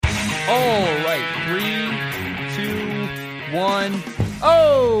All right, 3, 2, 1.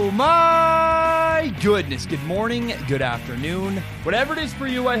 Oh my goodness. Good morning, good afternoon. Whatever it is for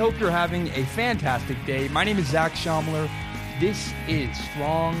you, I hope you're having a fantastic day. My name is Zach Schaumler. This is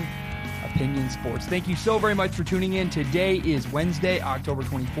Strong Opinion Sports. Thank you so very much for tuning in. Today is Wednesday, October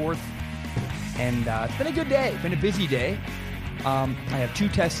 24th, and it's been a good day. It's been a busy day. I have 2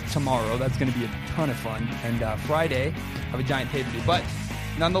 tests tomorrow. That's going to be a ton of fun. And Friday, I have a giant paper due. But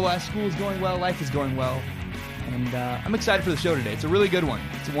nonetheless, school is going well. Life is going well. And I'm excited for the show today. It's a really good one.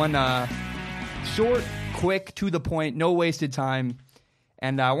 It's one short, quick, to the point, no wasted time.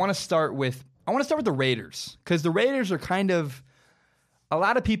 And I want to start with the Raiders, because the Raiders are kind of, a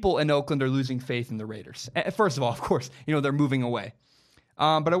lot of people in Oakland are losing faith in the Raiders. First of all, of course, they're moving away.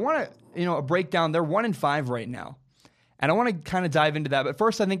 But I want to, a breakdown. They're 1-5 right now. And I want to kind of dive into that. But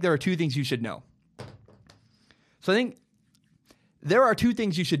first, I think there are 2 things you should know. So I think there are 2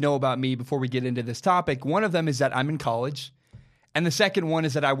 things you should know about me before we get into this topic. One of them is that I'm in college. And the second one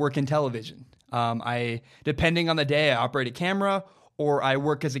is that I work in television. Depending on the day, I operate a camera, or I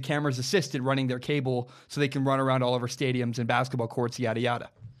work as a camera's assistant running their cable so they can run around all of our stadiums and basketball courts, yada,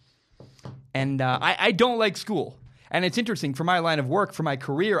 yada. And I don't like school. And it's interesting, for my line of work, for my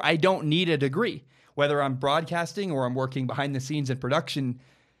career, I don't need a degree. Whether I'm broadcasting or I'm working behind the scenes in production,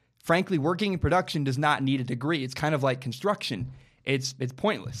 frankly, working in production does not need a degree. It's kind of like construction. It's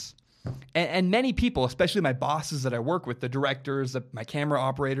pointless. And many people, especially my bosses that I work with, the directors, my camera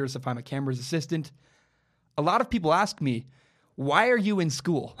operators, if I'm a camera's assistant, a lot of people ask me, why are you in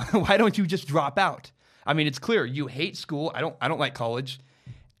school? Why don't you just drop out? I mean, it's clear you hate school. I don't like college.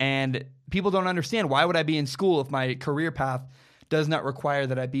 And people don't understand, why would I be in school if my career path does not require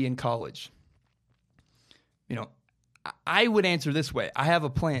that I be in college? I would answer this way. I have a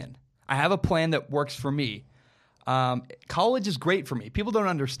plan. I have a plan that works for me. College is great for me. People don't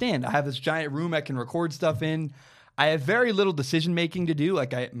understand. I have this giant room I can record stuff in. I have very little decision-making to do.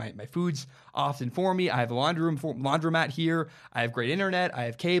 Like my food's often for me. I have a laundromat here. I have great internet. I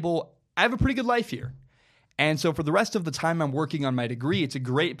have cable. I have a pretty good life here. And so for the rest of the time I'm working on my degree, it's a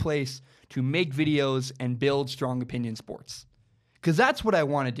great place to make videos and build Strong Opinion Sports. Because that's what I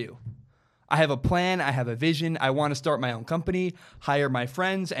want to do. I have a plan. I have a vision. I want to start my own company, hire my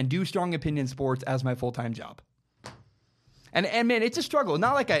friends, and do Strong Opinion Sports as my full-time job. And man, it's a struggle.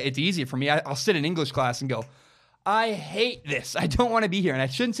 Not like it's easy for me. I'll sit in English class and go, I hate this. I don't want to be here. And I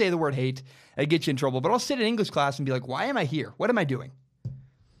shouldn't say the word hate. It gets you in trouble. But I'll sit in English class and be like, why am I here? What am I doing?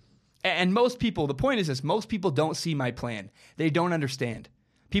 And most people, the point is this, most people don't see my plan. They don't understand.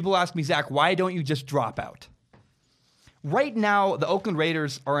 People ask me, Zach, why don't you just drop out? Right now, the Oakland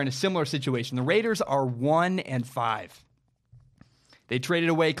Raiders are in a similar situation. The Raiders are 1-5. They traded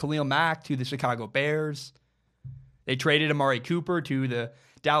away Khalil Mack to the Chicago Bears. They traded Amari Cooper to the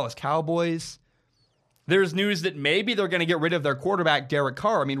Dallas Cowboys. There's news that maybe they're going to get rid of their quarterback, Derek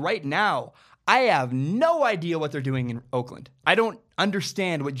Carr. I mean, right now, I have no idea what they're doing in Oakland. I don't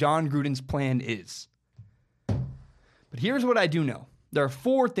understand what John Gruden's plan is. But here's what I do know. There are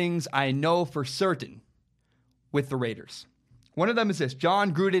 4 things I know for certain with the Raiders. One of them is this: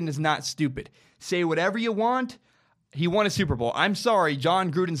 John Gruden is not stupid. Say whatever you want. He won a Super Bowl. I'm sorry,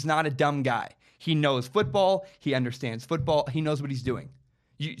 John Gruden's not a dumb guy. He knows football. He understands football. He knows what he's doing.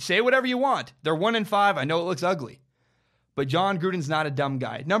 You say whatever you want. They're 1-5. I know it looks ugly. But John Gruden's not a dumb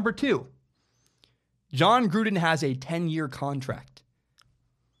guy. Number 2, John Gruden has a 10-year contract.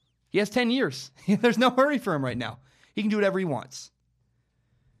 He has 10 years. There's no hurry for him right now. He can do whatever he wants.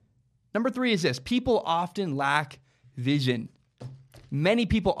 Number 3 is this: people often lack vision. Many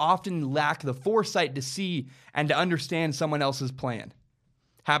people often lack the foresight to see and to understand someone else's plan.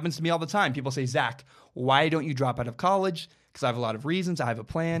 Happens to me all the time. People say, Zach, why don't you drop out of college? Because I have a lot of reasons. I have a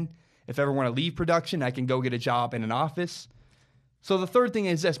plan. If I ever want to leave production, I can go get a job in an office. So the third thing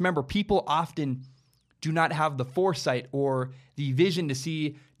is this: remember, people often do not have the foresight or the vision to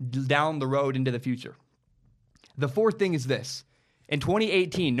see down the road into the future. The fourth thing is this: in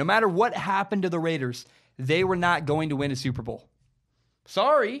 2018, no matter what happened to the Raiders, they were not going to win a Super Bowl.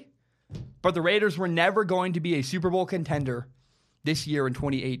 Sorry, but the Raiders were never going to be a Super Bowl contender this year in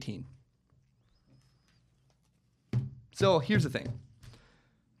 2018. So here's the thing.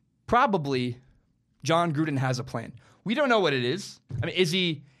 Probably John Gruden has a plan. We don't know what it is. I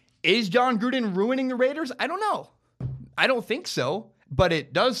mean, is John Gruden ruining the Raiders? I don't know. I don't think so, but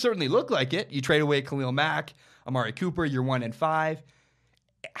it does certainly look like it. You trade away Khalil Mack, Amari Cooper, you're 1-5.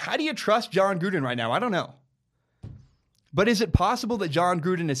 How do you trust John Gruden right now? I don't know. But is it possible that John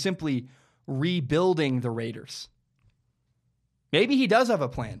Gruden is simply rebuilding the Raiders? Maybe he does have a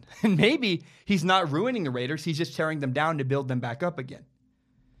plan. And maybe he's not ruining the Raiders. He's just tearing them down to build them back up again.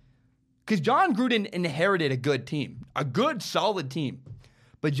 Because John Gruden inherited a good team, a good, solid team.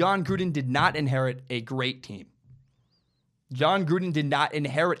 But John Gruden did not inherit a great team. John Gruden did not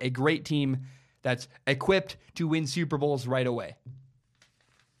inherit a great team that's equipped to win Super Bowls right away.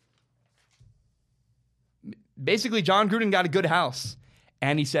 Basically, John Gruden got a good house.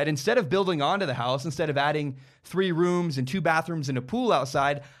 And he said, instead of building onto the house, instead of adding 3 rooms and 2 bathrooms and a pool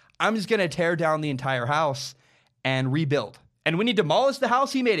outside, I'm just going to tear down the entire house and rebuild. And when he demolished the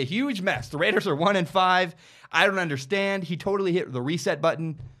house, he made a huge mess. The Raiders are 1-5. I don't understand. He totally hit the reset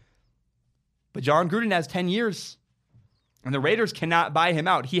button. But John Gruden has 10 years. And the Raiders cannot buy him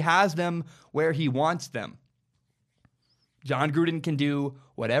out. He has them where he wants them. John Gruden can do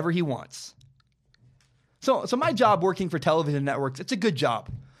whatever he wants. So my job working for television networks, it's a good job.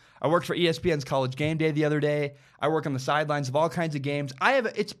 I worked for ESPN's College Game Day the other day. I work on the sidelines of all kinds of games.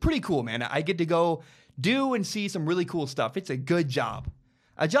 It's pretty cool, man. I get to go do and see some really cool stuff. It's a good job.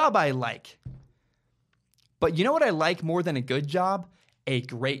 A job I like. But you know what I like more than a good job? A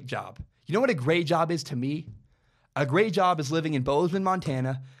great job. You know what a great job is to me? A great job is living in Bozeman,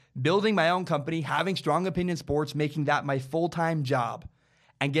 Montana, building my own company, having Strong Opinion Sports, making that my full-time job,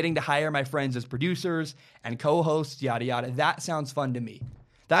 and getting to hire my friends as producers and co-hosts, yada, yada. That sounds fun to me.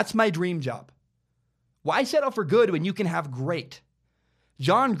 That's my dream job. Why settle for good when you can have great?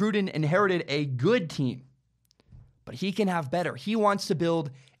 John Gruden inherited a good team, but he can have better. He wants to build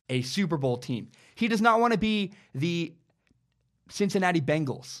a Super Bowl team. He does not want to be the Cincinnati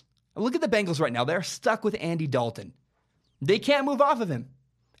Bengals. Look at the Bengals right now. They're stuck with Andy Dalton. They can't move off of him.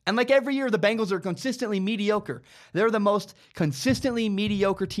 And like every year, the Bengals are consistently mediocre. They're the most consistently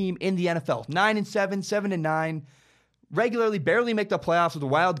mediocre team in the NFL. 9-7, 7-9, regularly barely make the playoffs with a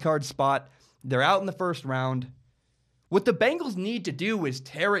wild card spot. They're out in the first round. What the Bengals need to do is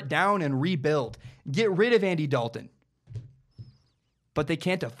tear it down and rebuild. Get rid of Andy Dalton. But they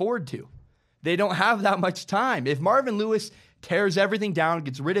can't afford to. They don't have that much time. If Marvin Lewis tears everything down,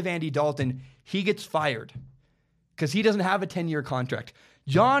 gets rid of Andy Dalton, he gets fired. Because he doesn't have a 10-year contract.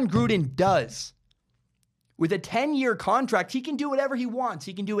 John Gruden does. With a 10-year contract, he can do whatever he wants.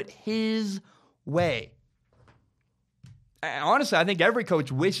 He can do it his way. And honestly, I think every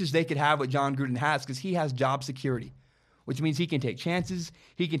coach wishes they could have what John Gruden has because he has job security, which means he can take chances,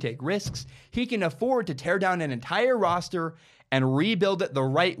 he can take risks, he can afford to tear down an entire roster and rebuild it the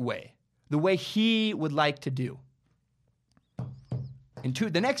right way, the way he would like to do. In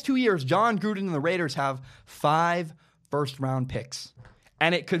the next 2 years, John Gruden and the Raiders have 5 first-round picks.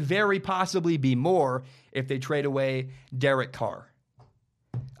 And it could very possibly be more if they trade away Derek Carr.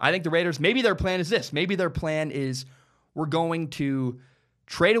 I think the Raiders, maybe their plan is this. Maybe their plan is we're going to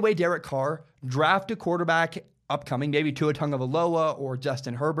trade away Derek Carr, draft a quarterback upcoming, maybe Tua Tagovailoa or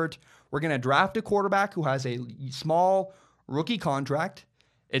Justin Herbert. We're going to draft a quarterback who has a small rookie contract.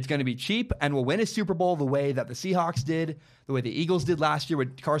 It's going to be cheap and we'll win a Super Bowl the way that the Seahawks did, the way the Eagles did last year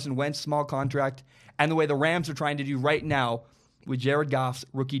with Carson Wentz, small contract, and the way the Rams are trying to do right now with Jared Goff's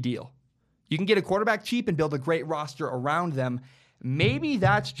rookie deal. You can get a quarterback cheap and build a great roster around them. Maybe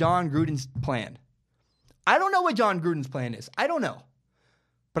that's John Gruden's plan. I don't know what John Gruden's plan is. I don't know.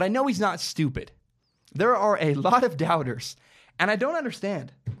 But I know he's not stupid. There are a lot of doubters, and I don't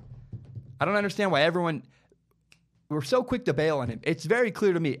understand. I don't understand why we're so quick to bail on him. It's very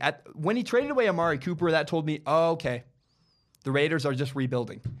clear to me. When he traded away Amari Cooper, that told me, oh, okay, the Raiders are just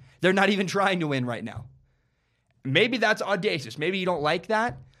rebuilding. They're not even trying to win right now. Maybe that's audacious. Maybe you don't like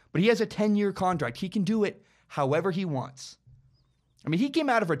that, but he has a 10-year contract. He can do it however he wants. I mean, he came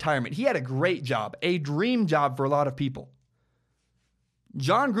out of retirement. He had a great job, a dream job for a lot of people.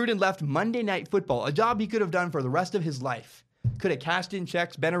 John Gruden left Monday Night Football, a job he could have done for the rest of his life. Could have cashed in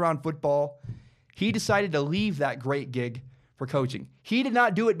checks, been around football. He decided to leave that great gig for coaching. He did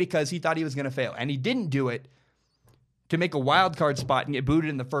not do it because he thought he was going to fail, and he didn't do it to make a wild card spot and get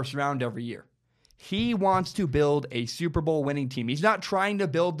booted in the first round every year. He wants to build a Super Bowl winning team. He's not trying to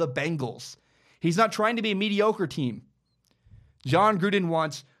build the Bengals. He's not trying to be a mediocre team. John Gruden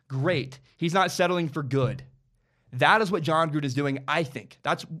wants great. He's not settling for good. That is what John Gruden is doing, I think.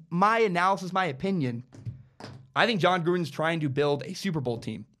 That's my analysis, my opinion. I think John Gruden's trying to build a Super Bowl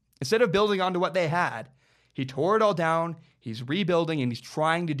team. Instead of building onto what they had, he tore it all down, he's rebuilding, and he's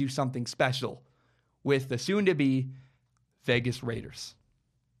trying to do something special with the soon-to-be Vegas Raiders.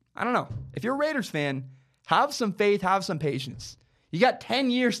 I don't know. If you're a Raiders fan, have some faith, have some patience. You got 10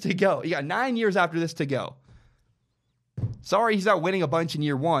 years to go. You got 9 years after this to go. Sorry he's not winning a bunch in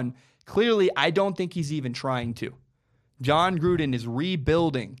year 1. Clearly, I don't think he's even trying to. John Gruden is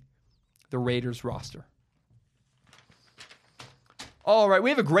rebuilding the Raiders roster. All right, we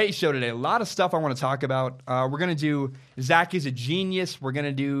have a great show today. A lot of stuff I want to talk about. We're going to do Zach is a Genius. We're going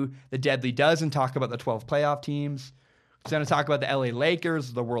to do the Deadly Dozen, talk about the 12 playoff teams. We're going to talk about the LA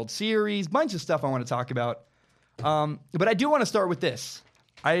Lakers, the World Series, bunch of stuff I want to talk about. But I do want to start with this.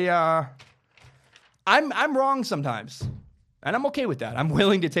 I'm wrong sometimes, and I'm okay with that. I'm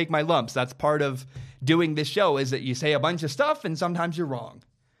willing to take my lumps. That's part of doing this show, is that you say a bunch of stuff and sometimes you're wrong.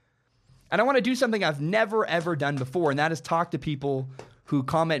 And I want to do something I've never, ever done before, and that is talk to people who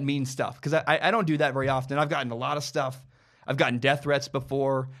comment mean stuff, because I don't do that very often. I've gotten a lot of stuff. I've gotten death threats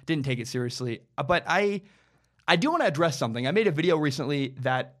before, didn't take it seriously. But I do want to address something. I made a video recently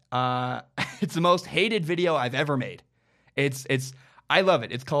that it's the most hated video I've ever made. I love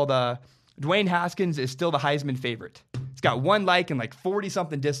it. It's called Dwayne Haskins is still the Heisman favorite. It's got 1 like and like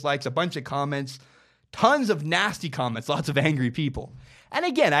 40-something dislikes, a bunch of comments, tons of nasty comments, lots of angry people. And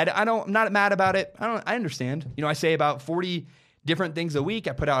again, I'm not mad about it. I understand. I say about 40 different things a week.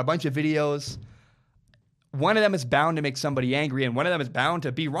 I put out a bunch of videos. One of them is bound to make somebody angry, and one of them is bound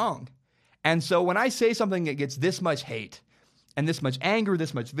to be wrong. And so when I say something that gets this much hate and this much anger,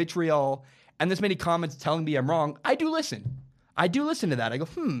 this much vitriol, and this many comments telling me I'm wrong, I do listen. I do listen to that. I go,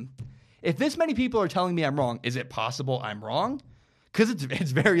 if this many people are telling me I'm wrong, is it possible I'm wrong? Because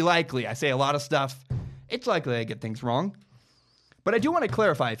it's very likely. I say a lot of stuff. It's likely I get things wrong. But I do want to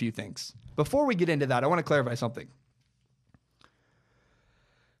clarify a few things. Before we get into that, I want to clarify something.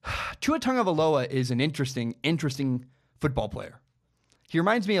 Tua Tagovailoa is an interesting football player. He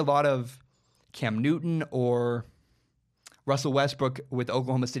reminds me a lot of Cam Newton or Russell Westbrook with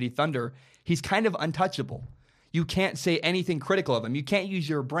Oklahoma City Thunder. He's kind of untouchable. You can't say anything critical of him. You can't use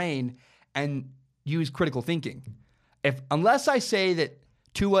your brain and use critical thinking. Unless I say that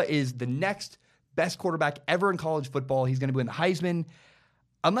Tua is the next best quarterback ever in college football, he's going to win the Heisman.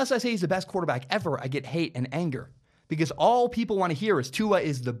 Unless I say he's the best quarterback ever, I get hate and anger. Because all people want to hear is Tua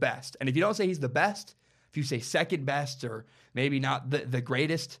is the best. And if you don't say he's the best, if you say second best or maybe not the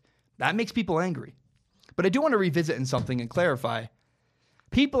greatest, that makes people angry. But I do want to revisit in something and clarify.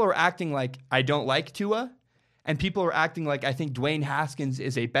 People are acting like I don't like Tua, and people are acting like I think Dwayne Haskins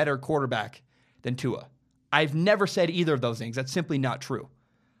is a better quarterback than Tua. I've never said either of those things. That's simply not true.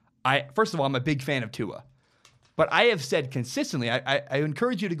 First of all, I'm a big fan of Tua. But I have said consistently, I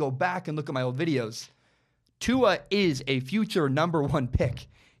encourage you to go back and look at my old videos. Tua is a future number 1 pick.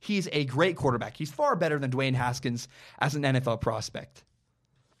 He's a great quarterback. He's far better than Dwayne Haskins as an NFL prospect.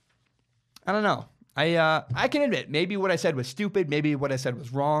 I don't know. I can admit, maybe what I said was stupid. Maybe what I said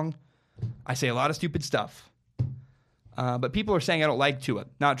was wrong. I say a lot of stupid stuff. But people are saying I don't like Tua.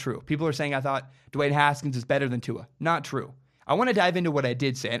 Not true. People are saying I thought Dwayne Haskins is better than Tua. Not true. I want to dive into what I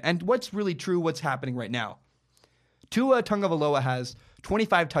did say and what's really true, what's happening right now. Tua Tagovailoa has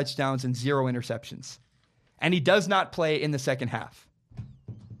 25 touchdowns and 0 interceptions. And he does not play in the second half.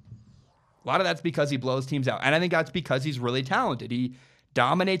 A lot of that's because he blows teams out. And I think that's because he's really talented. He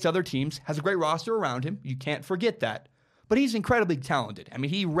dominates other teams, has a great roster around him. You can't forget that. But he's incredibly talented. I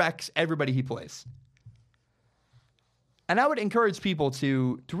mean, he wrecks everybody he plays. And I would encourage people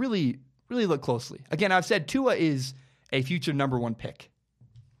to really, really look closely. Again, I've said Tua is a future number 1 pick.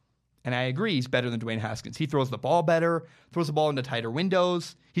 And I agree he's better than Dwayne Haskins. He throws the ball better, throws the ball into tighter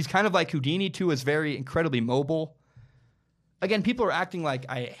windows. He's kind of like Houdini. Tua is very incredibly mobile. Again, people are acting like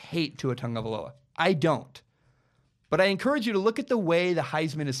I hate Tua Tagovailoa. I don't. But I encourage you to look at the way the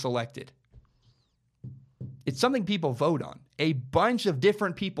Heisman is selected. It's something people vote on. A bunch of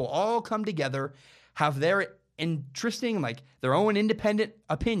different people all come together, have their interesting, their own independent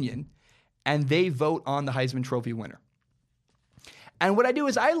opinion, and they vote on the Heisman Trophy winner. And what I do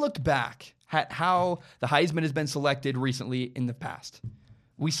is I looked back at how the Heisman has been selected recently in the past.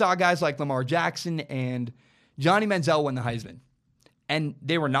 We saw guys like Lamar Jackson and Johnny Manziel win the Heisman. And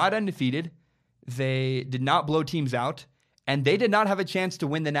they were not undefeated. They did not blow teams out. And they did not have a chance to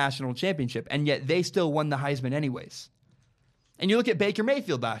win the national championship. And yet they still won the Heisman anyways. And you look at Baker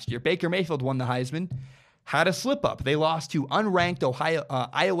Mayfield last year. Baker Mayfield won the Heisman, had a slip up. They lost to unranked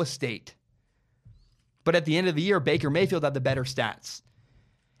Iowa State. But at the end of the year, Baker Mayfield had the better stats.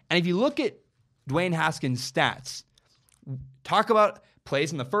 And if you look at Dwayne Haskins' stats, talk about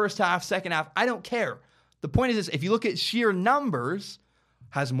plays in the first half, second half, I don't care. The point is this, if you look at sheer numbers,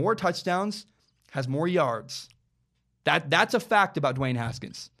 has more touchdowns, has more yards. That's a fact about Dwayne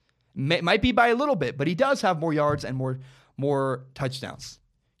Haskins. Might be by a little bit, but he does have more yards and more touchdowns.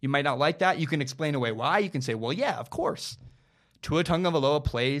 You might not like that. You can explain away why. You can say, well, yeah, of course. Tua Tagovailoa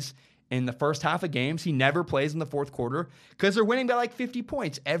plays in the first half of games. He never plays in the fourth quarter because they're winning by 50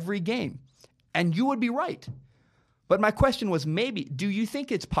 points every game. And you would be right. But my question was do you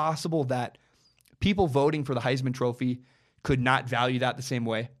think it's possible that people voting for the Heisman Trophy could not value that the same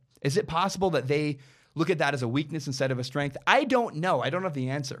way? Is it possible that they look at that as a weakness instead of a strength? I don't know. I don't have the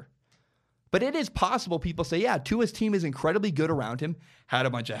answer. But it is possible people say, yeah, Tua's team is incredibly good around him, had a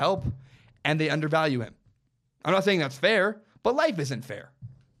bunch of help, and they undervalue him. I'm not saying that's fair, but life isn't fair.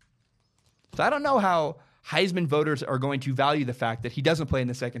 So I don't know how Heisman voters are going to value the fact that he doesn't play in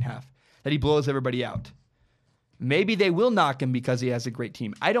the second half, that he blows everybody out. Maybe they will knock him because he has a great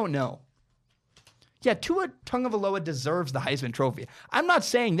team. I don't know. Yeah, Tua Tagovailoa deserves the Heisman Trophy. I'm not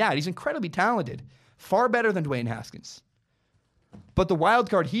saying that. He's incredibly talented. Far better than Dwayne Haskins. But the wild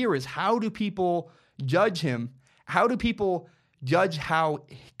card here is, how do people judge him? How do people judge how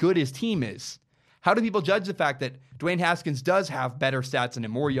good his team is? How do people judge the fact that Dwayne Haskins does have better stats than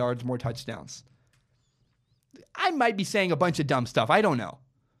him, more yards, more touchdowns? I might be saying a bunch of dumb stuff. I don't know.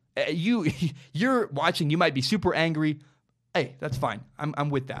 You're watching. You might be super angry. Hey, that's fine. I'm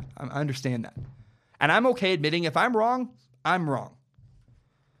with that. I understand that. And I'm okay admitting if I'm wrong, I'm wrong.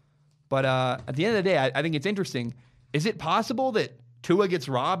 But at the end of the day, I think it's interesting. Is it possible that Tua gets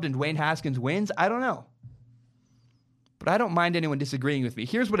robbed and Dwayne Haskins wins? I don't know. But I don't mind anyone disagreeing with me.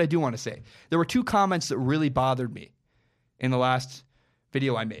 Here's what I do want to say. There were two comments that really bothered me in the last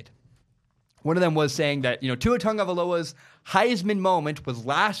video I made. One of them was saying that, Tua Tagovailoa's Heisman moment was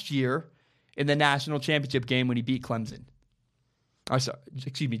last year in the national championship game when he beat Clemson.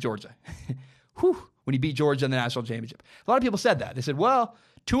 Georgia. When he beat Georgia in the national championship. A lot of people said that. They said, well,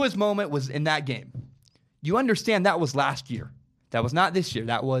 Tua's moment was in that game. You understand that was last year. That was not this year.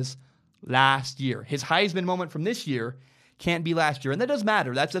 That was last year. His Heisman moment from this year can't be last year. And that does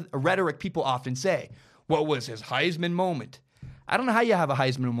matter. That's a rhetoric people often say. What was his Heisman moment? I don't know how you have a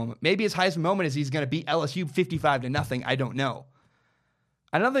Heisman moment. Maybe his Heisman moment is he's going to beat LSU 55-0. I don't know.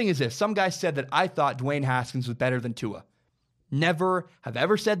 Another thing is this. Some guy said that I thought Dwayne Haskins was better than Tua. Never have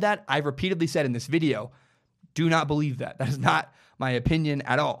ever said that. I've repeatedly said in this video, do not believe that. That is not my opinion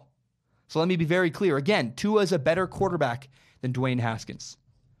at all. So let me be very clear. Again, Tua is a better quarterback than Dwayne Haskins.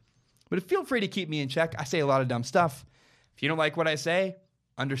 But feel free to keep me in check. I say a lot of dumb stuff. If you don't like what I say,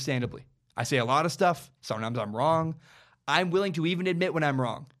 understandably. I say a lot of stuff. Sometimes I'm wrong. I'm willing to even admit when I'm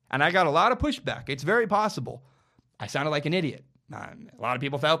wrong. And I got a lot of pushback. It's very possible. I sounded like an idiot. A lot of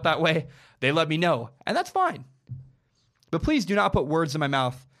people felt that way. They let me know. And that's fine. But please do not put words in my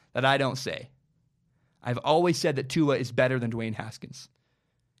mouth that I don't say. I've always said that Tua is better than Dwayne Haskins.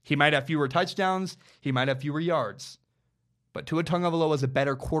 He might have fewer touchdowns. He might have fewer yards. But Tua Tagovailoa is a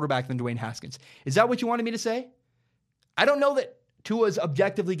better quarterback than Dwayne Haskins. Is that what you wanted me to say? I don't know that Tua is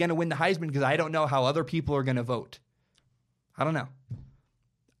objectively going to win the Heisman because I don't know how other people are going to vote. I don't know.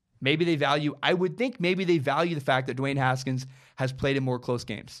 I would think maybe they value the fact that Dwayne Haskins has played in more close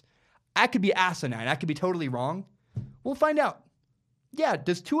games. I could be asinine. I could be totally wrong. We'll find out. Yeah,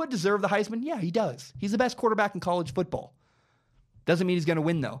 does Tua deserve the Heisman? Yeah, he does. He's the best quarterback in college football. Doesn't mean he's going to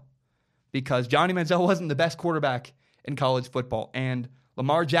win, though, because Johnny Manziel wasn't the best quarterback in college football, and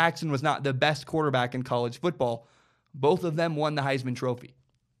Lamar Jackson was not the best quarterback in college football. Both of them won the Heisman Trophy.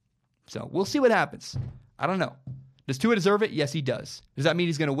 So we'll see what happens. I don't know. Does Tua deserve it? Yes, he does. Does that mean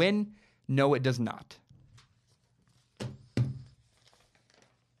he's going to win? No, it does not.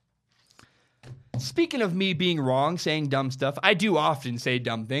 Speaking of me being wrong, saying dumb stuff, I do often say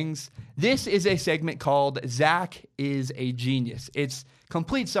dumb things. This is a segment called Zach is a Genius. It's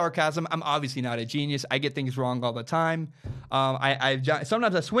complete sarcasm. I'm obviously not a genius. I get things wrong all the time.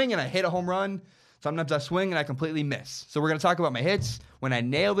 Sometimes I swing and I hit a home run. Sometimes I swing and I completely miss. So we're going to talk about my hits, when I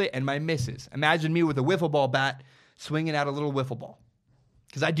nailed it, and my misses. Imagine me with a wiffle ball bat swinging at a little wiffle ball.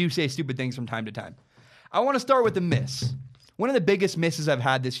 Because I do say stupid things from time to time. I want to start with the miss. One of the biggest misses I've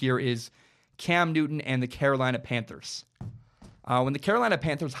had this year is Cam Newton and the Carolina Panthers. When the Carolina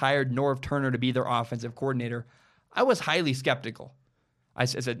Panthers hired Norv Turner to be their offensive coordinator, I was highly skeptical. I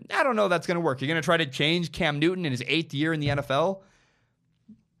said, I don't know if that's going to work. You're going to try to change Cam Newton in his 8th year in the NFL?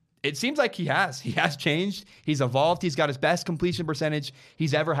 It seems like he has. He has changed. He's evolved. He's got his best completion percentage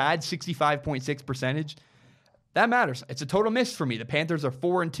he's ever had, 65.6%. That matters. It's a total miss for me. The Panthers are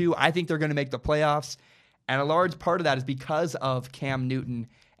 4-2. I think they're going to make the playoffs. And a large part of that is because of Cam Newton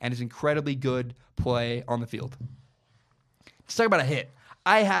and his incredibly good play on the field. Let's talk about a hit.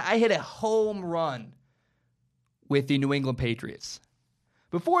 I hit a home run with the New England Patriots.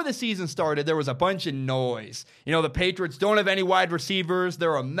 Before the season started, there was a bunch of noise. The Patriots don't have any wide receivers.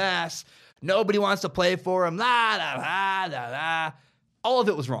 They're a mess. Nobody wants to play for them. La, la, la, la, la. All of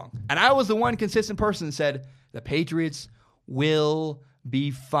it was wrong. And I was the one consistent person that said, the Patriots will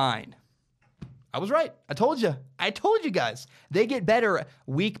be fine. I was right. I told you. Guys. They get better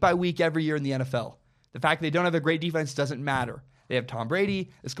week by week every year in the NFL. The fact that they don't have a great defense doesn't matter. They have Tom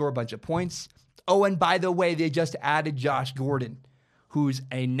Brady. They score a bunch of points. Oh, and by the way, they just added Josh Gordon, who's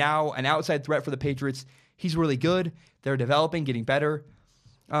now an outside threat for the Patriots. He's really good. They're developing, getting better.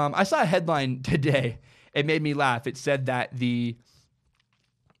 I saw a headline today. It made me laugh. It said that the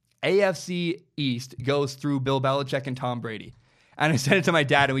AFC East goes through Bill Belichick and Tom Brady. And I sent it to my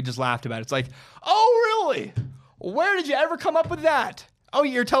dad, and we just laughed about it. It's like, oh, really? Where did you ever come up with that? Oh,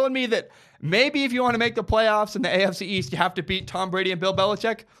 you're telling me that maybe if you want to make the playoffs in the AFC East, you have to beat Tom Brady and Bill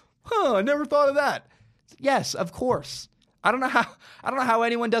Belichick? I never thought of that. Yes, of course. I don't know how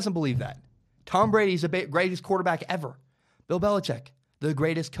anyone doesn't believe that. Tom Brady's the greatest quarterback ever. Bill Belichick, the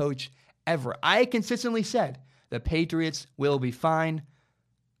greatest coach ever. I consistently said the Patriots will be fine.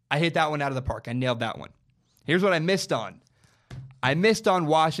 I hit that one out of the park. I nailed that one. Here's what I missed on. I missed on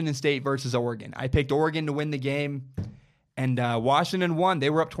Washington State versus Oregon. I picked Oregon to win the game, and Washington won. They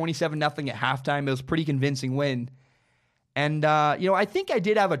were up 27-0 at halftime. It was a pretty convincing win. And, I think I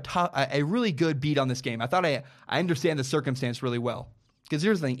did have a really good beat on this game. I thought I understand the circumstance really well. Because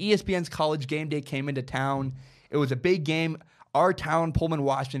here's the thing. ESPN's College Game Day came into town. It was a big game. Our town, Pullman,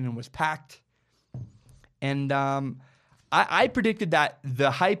 Washington, was packed. And I predicted that the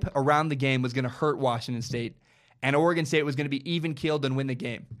hype around the game was going to hurt Washington State, and Oregon State was going to be even-keeled and win the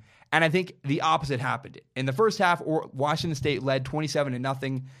game. And I think the opposite happened. In the first half, Washington State led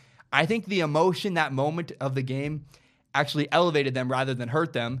 27-0. I think the emotion, that moment of the game, actually elevated them rather than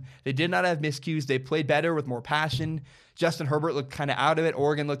hurt them. They did not have miscues. They played better with more passion. Justin Herbert looked kind of out of it.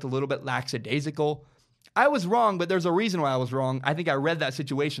 Oregon looked a little bit lackadaisical. I was wrong, but there's a reason why I was wrong. I think I read that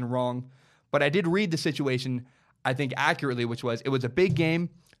situation wrong, but I did read the situation, I think, accurately, which was it was a big game,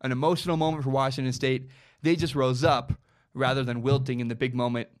 an emotional moment for Washington State. They just rose up rather than wilting in the big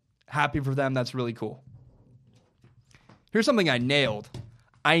moment. Happy for them. That's really cool. Here's something I nailed.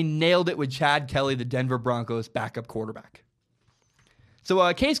 I nailed it with Chad Kelly, the Denver Broncos backup quarterback.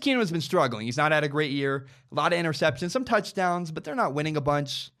 So Case Keenum has been struggling. He's not had a great year. A lot of interceptions, some touchdowns, but they're not winning a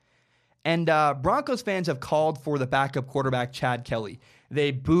bunch. And Broncos fans have called for the backup quarterback, Chad Kelly.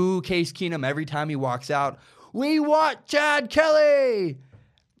 They boo Case Keenum every time he walks out. We want Chad Kelly!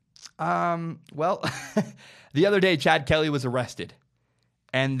 Well, the other day, Chad Kelly was arrested.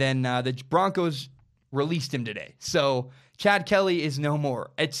 And then the Broncos released him today. So Chad Kelly is no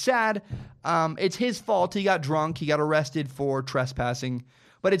more. It's sad. It's his fault. He got drunk. He got arrested for trespassing.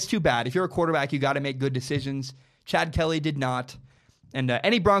 But it's too bad. If you're a quarterback, you got to make good decisions. Chad Kelly did not. And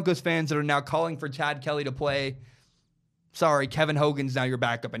any Broncos fans that are now calling for Chad Kelly to play, sorry, Kevin Hogan's now your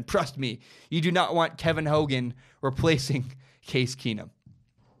backup. And trust me, you do not want Kevin Hogan replacing Case Keenum.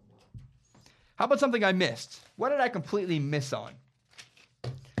 How about something I missed? What did I completely miss on?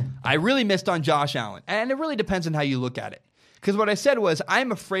 I really missed on Josh Allen. And it really depends on how you look at it. Because what I said was,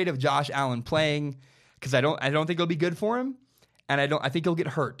 I'm afraid of Josh Allen playing because I don't think it'll be good for him. And I think he'll get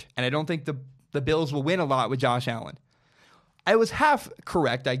hurt. And I don't think the Bills will win a lot with Josh Allen. I was half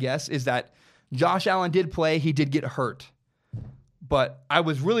correct, I guess, is that Josh Allen did play. He did get hurt. But I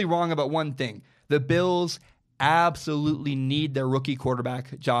was really wrong about one thing. The Bills absolutely need their rookie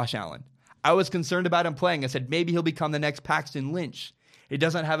quarterback, Josh Allen. I was concerned about him playing. I said, maybe he'll become the next Paxton Lynch. He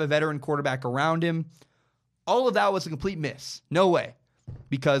doesn't have a veteran quarterback around him. All of that was a complete miss. No way.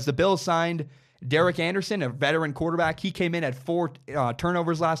 Because the Bills signed Derek Anderson, a veteran quarterback. He came in at 4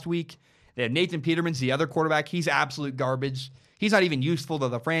 turnovers last week. They had Nathan Peterman's the other quarterback. He's absolute garbage. He's not even useful to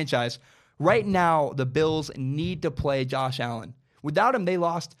the franchise. Right now, the Bills need to play Josh Allen. Without him, they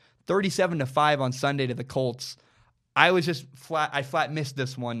lost 37-5 on Sunday to the Colts. I flat missed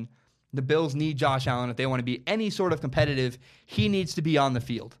this one. The Bills need Josh Allen if they want to be any sort of competitive. He needs to be on the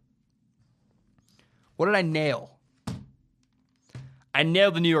field. What did I nail? I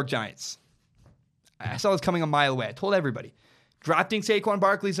nailed the New York Giants. I saw this coming a mile away. I told everybody. Drafting Saquon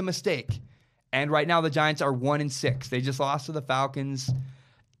Barkley is a mistake. And right now the Giants are 1-6. They just lost to the Falcons.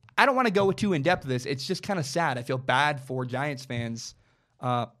 I don't want to go too in-depth with this. It's just kind of sad. I feel bad for Giants fans.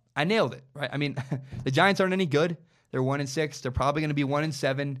 I nailed it, right? I mean, the Giants aren't any good. They're 1-6. They're probably going to be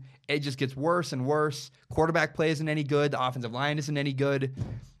 1-7. It just gets worse and worse. Quarterback play isn't any good. The offensive line isn't any good.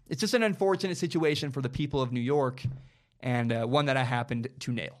 It's just an unfortunate situation for the people of New York, and one that I happened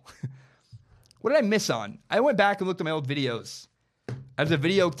to nail. What did I miss on? I went back and looked at my old videos. I have a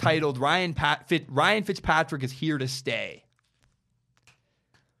video titled Ryan Fitzpatrick is Here to Stay.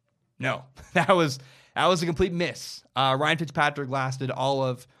 No, that was a complete miss. Ryan Fitzpatrick lasted all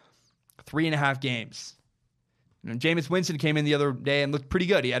of 3.5 games. Jameis Winston came in the other day and looked pretty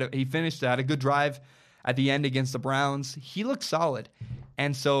good. Had a good drive at the end against the Browns. He looked solid.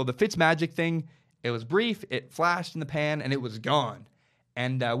 And so the Fitzmagic thing, it was brief, it flashed in the pan, and it was gone.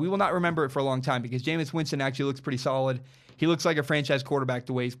 And we will not remember it for a long time because Jameis Winston actually looks pretty solid. He looks like a franchise quarterback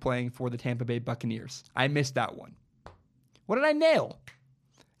the way he's playing for the Tampa Bay Buccaneers. I missed that one. What did I nail?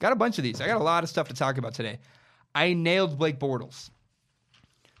 Got a bunch of these. I got a lot of stuff to talk about today. I nailed Blake Bortles.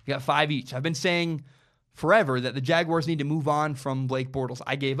 We got 5 each. I've been saying forever that the Jaguars need to move on from Blake Bortles.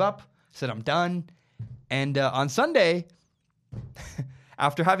 I gave up, said I'm done. And on Sunday,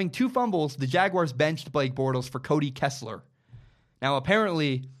 after having 2 fumbles, the Jaguars benched Blake Bortles for Cody Kessler. Now,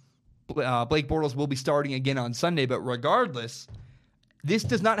 apparently, Blake Bortles will be starting again on Sunday, but regardless, this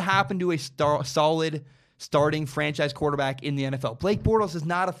does not happen to a solid starting franchise quarterback in the NFL. Blake Bortles is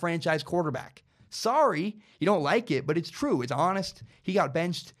not a franchise quarterback. Sorry, you don't like it, but it's true. It's honest. He got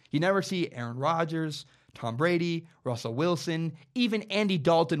benched. You never see Aaron Rodgers, Tom Brady, Russell Wilson, even Andy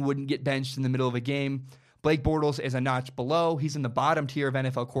Dalton wouldn't get benched in the middle of a game. Blake Bortles is a notch below. He's in the bottom tier of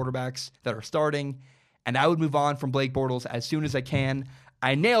NFL quarterbacks that are starting, and I would move on from Blake Bortles as soon as I can.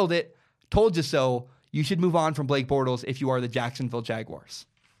 I nailed it. Told you so. You should move on from Blake Bortles if you are the Jacksonville Jaguars.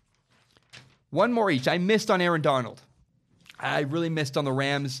 One more each. I missed on Aaron Donald. I really missed on the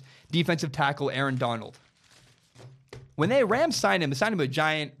Rams defensive tackle Aaron Donald. When the Rams signed him, they signed him a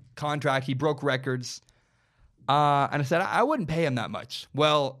giant contract. He broke records. And I said, I wouldn't pay him that much.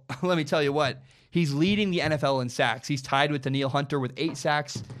 Well, let me tell you what. He's leading the NFL in sacks. He's tied with Danielle Hunter with 8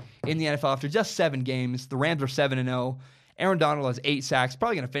 sacks in the NFL after just 7 games. The Rams are 7-0. Aaron Donald has 8 sacks.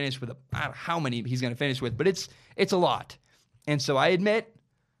 Probably going to finish with, I don't know how many he's going to finish with, but it's a lot. And so I admit,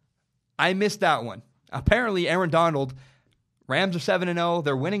 I missed that one. Apparently, Aaron Donald, Rams are 7-0.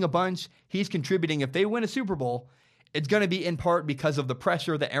 They're winning a bunch. He's contributing. If they win a Super Bowl, it's going to be in part because of the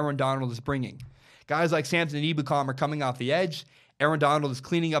pressure that Aaron Donald is bringing. Guys like Samson Ebukam are coming off the edge. Aaron Donald is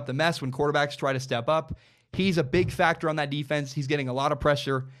cleaning up the mess when quarterbacks try to step up. He's a big factor on that defense. He's getting a lot of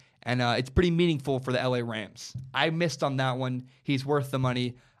pressure, and it's pretty meaningful for the LA Rams. I missed on that one. He's worth the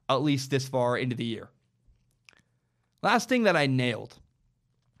money, at least this far into the year. Last thing that I nailed.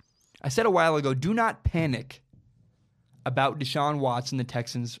 I said a while ago, do not panic about Deshaun Watson, the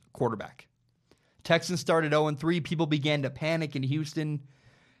Texans quarterback. Texans started 0-3. People began to panic in Houston.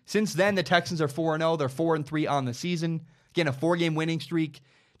 Since then, the Texans are 4-0. They're 4-3 on the season. Again, a 4-game winning streak.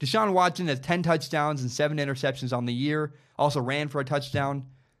 Deshaun Watson has 10 touchdowns and 7 interceptions on the year. Also ran for a touchdown.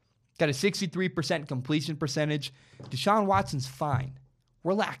 Got a 63% completion percentage. Deshaun Watson's fine.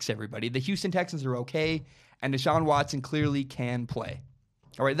 Relax, everybody. The Houston Texans are okay, and Deshaun Watson clearly can play.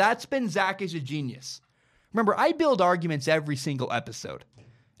 All right, that's been Zach is a Genius. Remember, I build arguments every single episode,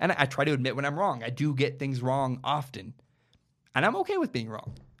 and I try to admit when I'm wrong. I do get things wrong often, and I'm okay with being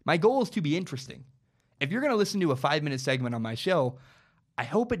wrong. My goal is to be interesting. If you're going to listen to a 5-minute segment on my show, I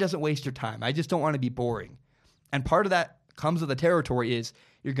hope it doesn't waste your time. I just don't want to be boring. And part of that comes with the territory is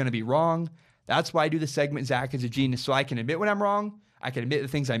you're going to be wrong. That's why I do the segment, Zach is a Genius, so I can admit when I'm wrong, I can admit the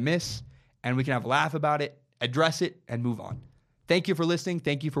things I miss, and we can have a laugh about it, address it, and move on. Thank you for listening.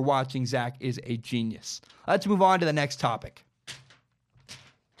 Thank you for watching. Zach is a Genius. Let's move on to the next topic.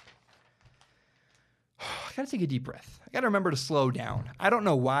 I got to take a deep breath. I got to remember to slow down. I don't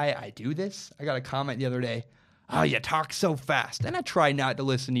know why I do this. I got a comment the other day. Oh, you talk so fast. And I try not to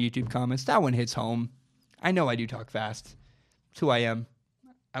listen to YouTube comments. That one hits home. I know I do talk fast. It's who I am.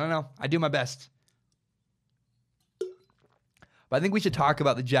 I don't know. I do my best. But I think we should talk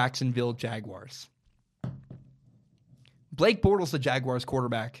about the Jacksonville Jaguars. Blake Bortles, the Jaguars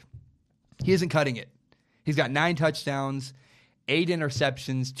quarterback, he isn't cutting it. He's got 9 touchdowns, 8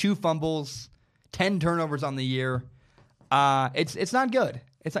 interceptions, 2 fumbles, 10 turnovers on the year. It's not good.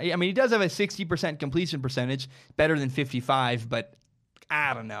 It's not, I mean, he does have a 60% completion percentage, better than 55, but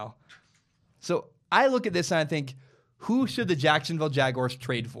I don't know. So I look at this and I think, who should the Jacksonville Jaguars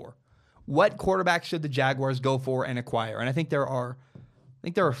trade for? What quarterback should the Jaguars go for and acquire? And I think there are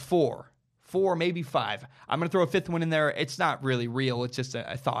 4, maybe 5. I'm going to throw a 5th one in there. It's not really real. It's just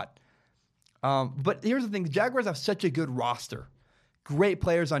a thought. But here's the thing. The Jaguars have such a good roster. Great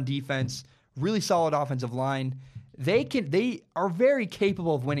players on defense. Really solid offensive line. They are very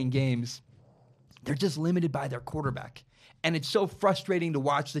capable of winning games. They're just limited by their quarterback. And it's so frustrating to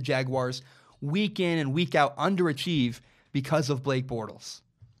watch the Jaguars week in and week out underachieve because of Blake Bortles.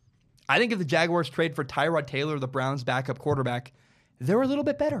 I think if the Jaguars trade for Tyrod Taylor, the Browns' backup quarterback, they're a little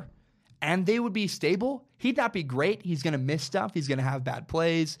bit better. And they would be stable. He'd not be great. He's going to miss stuff. He's going to have bad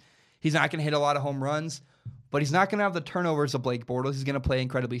plays. He's not going to hit a lot of home runs. But he's not going to have the turnovers of Blake Bortles. He's going to play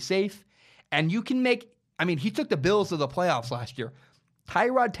incredibly safe. And you can he took the Bills to the playoffs last year.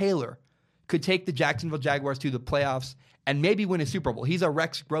 Tyrod Taylor could take the Jacksonville Jaguars to the playoffs and maybe win a Super Bowl. He's a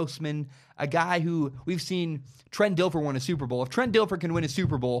Rex Grossman, a guy who we've seen Trent Dilfer win a Super Bowl. If Trent Dilfer can win a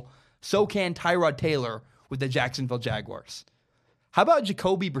Super Bowl, so can Tyrod Taylor with the Jacksonville Jaguars. How about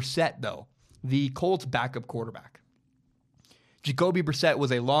Jacoby Brissett, though, the Colts backup quarterback? Jacoby Brissett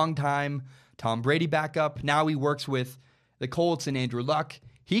was a long-time Tom Brady backup. Now he works with the Colts and Andrew Luck.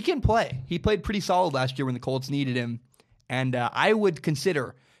 He can play. He played pretty solid last year when the Colts needed him. And I would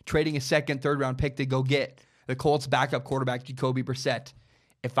consider trading a second, third-round pick to go get the Colts backup quarterback, Jacoby Brissett,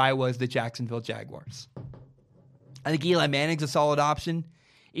 if I was the Jacksonville Jaguars. I think Eli Manning's a solid option.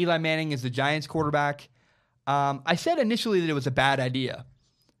 Eli Manning is the Giants quarterback. I said initially that it was a bad idea.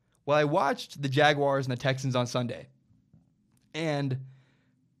 Well, I watched the Jaguars and the Texans on Sunday, and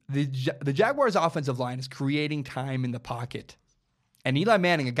the Jaguars' offensive line is creating time in the pocket. And Eli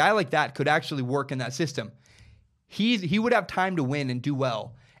Manning, a guy like that, could actually work in that system. He would have time to win and do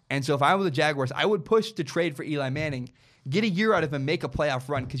well. And so if I were the Jaguars, I would push to trade for Eli Manning, get a year out of him, make a playoff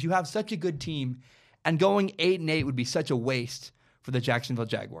run, because you have such a good team, and going 8-8 would be such a waste for the Jacksonville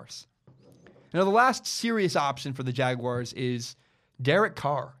Jaguars. Now, the last serious option for the Jaguars is Derek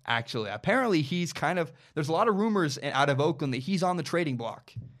Carr, actually. Apparently, there's a lot of rumors out of Oakland that he's on the trading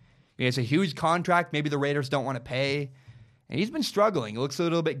block. He has a huge contract. Maybe the Raiders don't want to pay. And he's been struggling. He looks a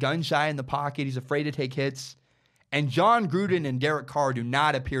little bit gun-shy in the pocket. He's afraid to take hits. And John Gruden and Derek Carr do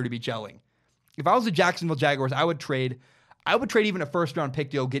not appear to be gelling. If I was the Jacksonville Jaguars, I would trade even a first-round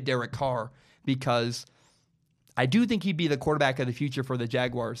pick to go get Derek Carr, because I do think he'd be the quarterback of the future for the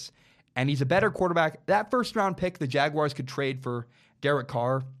Jaguars. And he's a better quarterback. That first-round pick the Jaguars could trade for Derek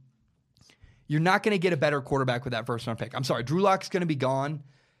Carr. You're not going to get a better quarterback with that first-round pick. I'm sorry, Drew Lock's going to be gone.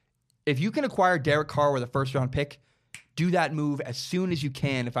 If you can acquire Derek Carr with a first-round pick, do that move as soon as you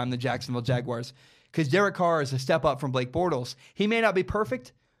can if I'm the Jacksonville Jaguars, because Derek Carr is a step up from Blake Bortles. He may not be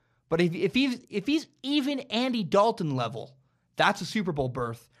perfect, but if he's even Andy Dalton level, that's a Super Bowl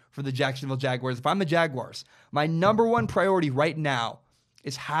berth for the Jacksonville Jaguars. If I'm the Jaguars, my number one priority right now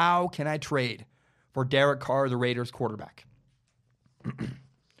is how can I trade for Derek Carr, the Raiders quarterback.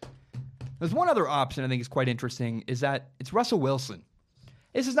 There's one other option I think is quite interesting, is that it's Russell Wilson.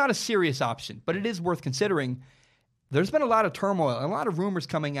 This is not a serious option, but it is worth considering. There's been a lot of turmoil, a lot of rumors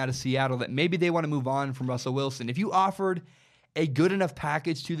coming out of Seattle that maybe they want to move on from Russell Wilson. If you offered a good enough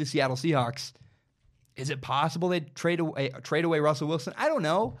package to the Seattle Seahawks, is it possible they'd trade away Russell Wilson? I don't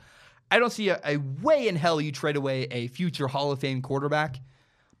know. I don't see a way in hell you trade away a future Hall of Fame quarterback.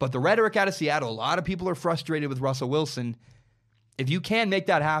 But the rhetoric out of Seattle, a lot of people are frustrated with Russell Wilson. If you can make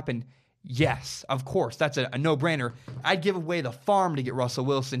that happen, yes, of course, that's a no-brainer. I'd give away the farm to get Russell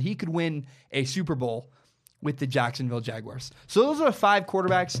Wilson. He could win a Super Bowl with the Jacksonville Jaguars. So those are the 5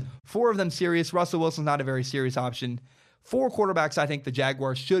 quarterbacks, 4 of them serious. Russell Wilson's not a very serious option. 4 quarterbacks I think the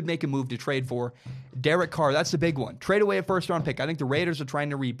Jaguars should make a move to trade for. Derek Carr, that's the big one. Trade away a first-round pick. I think the Raiders are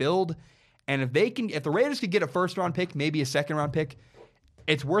trying to rebuild. And if the Raiders could get a first-round pick, maybe a second-round pick,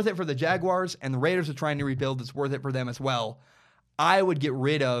 it's worth it for the Jaguars, and the Raiders are trying to rebuild. It's worth it for them as well. I would get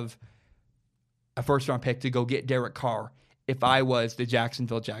rid of a first-round pick to go get Derek Carr if I was the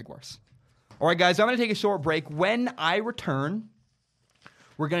Jacksonville Jaguars. All right, guys, I'm going to take a short break. When I return,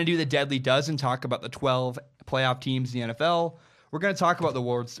 we're going to do the Deadly Dozen, talk about the 12 playoff teams in the NFL. We're going to talk about the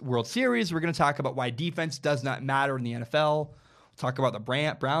World Series. We're going to talk about why defense does not matter in the NFL. We'll talk about the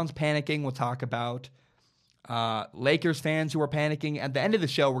Browns panicking. We'll talk about Lakers fans who are panicking. At the end of the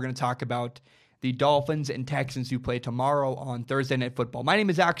show, we're going to talk about the Dolphins and Texans who play tomorrow on Thursday Night Football. My name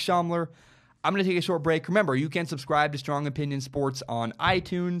is Zach Schaumler. I'm going to take a short break. Remember, you can subscribe to Strong Opinion Sports on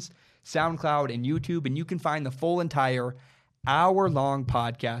iTunes, SoundCloud, and YouTube, and you can find the full entire hour-long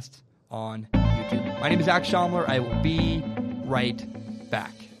podcast on YouTube. My name is Zach Schaumler. I will be right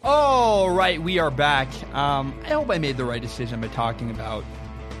back. All right, we are back. I hope I made the right decision by talking about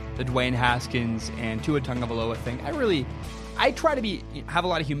the Dwayne Haskins and Tua Tagovailoa thing. I try to have a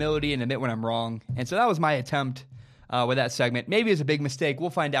lot of humility and admit when I'm wrong, and so that was my attempt with that segment. Maybe it's a big mistake.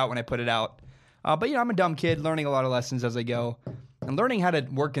 We'll find out when I put it out. But I'm a dumb kid, learning a lot of lessons as I go, and learning how to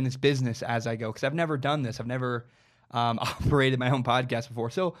work in this business as I go, because I've never done this. I've never operated my own podcast before.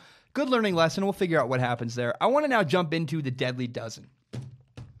 So good learning lesson. We'll figure out what happens there. I want to now jump into the Deadly Dozen.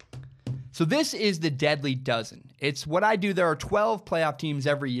 So this is the Deadly Dozen. It's what I do. There are 12 playoff teams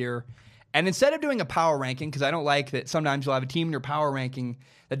every year. And instead of doing a power ranking, because I don't like that sometimes you'll have a team in your power ranking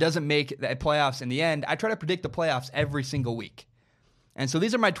that doesn't make the playoffs in the end, I try to predict the playoffs every single week. And so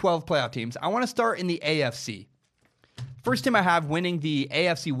these are my 12 playoff teams. I want to start in the AFC. First team I have winning the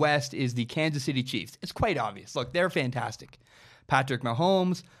AFC West is the Kansas City Chiefs. It's quite obvious. Look, they're fantastic. Patrick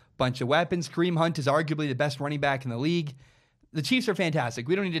Mahomes, bunch of weapons. Kareem Hunt is arguably the best running back in the league. The Chiefs are fantastic.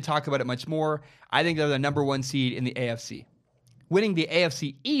 We don't need to talk about it much more. I think they're the number 1 seed in the AFC. Winning the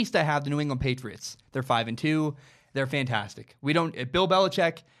AFC East, I have the New England Patriots. They're 5-2. They're fantastic. Bill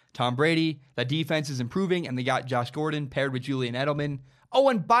Belichick Tom Brady. That defense is improving, and they got Josh Gordon paired with Julian Edelman. Oh,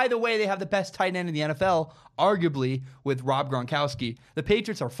 and by the way, they have the best tight end in the NFL, arguably, with Rob Gronkowski. The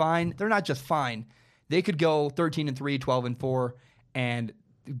Patriots are fine. They're not just fine. They could go 13-3, 12-4, and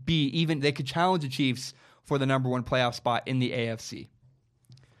they could challenge the Chiefs for the number one playoff spot in the AFC.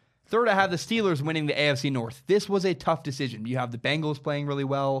 Third, I have the Steelers winning the AFC North. This was a tough decision. You have the Bengals playing really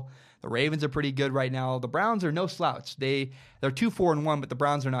well. The Ravens are pretty good right now. The Browns are no slouch. They're 2-4-1, but the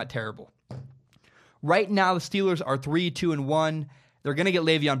Browns are not terrible. Right now, the Steelers are 3-2-1. They're going to get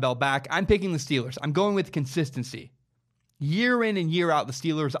Le'Veon Bell back. I'm picking the Steelers. I'm going with consistency. Year in and year out, the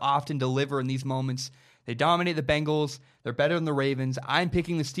Steelers often deliver in these moments. They dominate the Bengals. They're better than the Ravens. I'm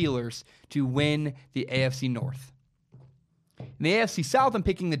picking the Steelers to win the AFC North. In the AFC South, I'm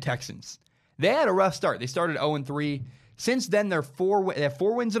picking the Texans. They had a rough start. They started 0-3. Since then, they have 4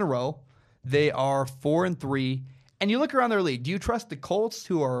 wins in a row. They are 4-3. And you look around their league. Do you trust the Colts,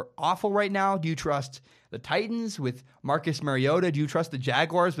 who are awful right now? Do you trust the Titans with Marcus Mariota? Do you trust the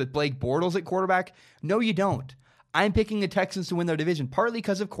Jaguars with Blake Bortles at quarterback? No, you don't. I'm picking the Texans to win their division, partly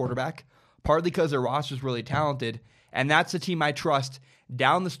because of quarterback, partly because their roster is really talented, and that's the team I trust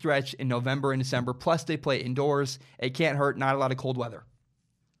down the stretch in November and December. Plus, they play indoors. It can't hurt. Not a lot of cold weather.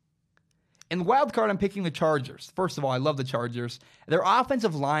 In the wild card, I'm picking the Chargers. First of all, I love the Chargers. Their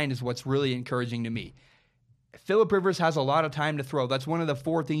offensive line is what's really encouraging to me. Phillip Rivers has a lot of time to throw. That's one of the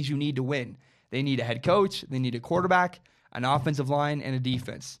 4 things you need to win. They need a head coach, they need a quarterback, an offensive line, and a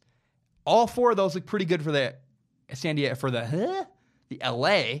defense. All 4 of those look pretty good for the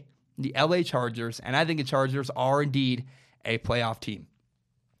LA Chargers, and I think the Chargers are indeed a playoff team.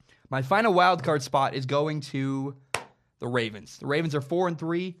 My final wild card spot is going to the Ravens. The Ravens are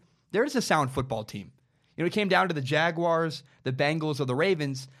 4-3. They're just a sound football team. You know, it came down to the Jaguars, the Bengals, or the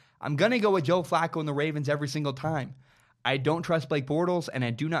Ravens. I'm going to go with Joe Flacco and the Ravens every single time. I don't trust Blake Bortles, and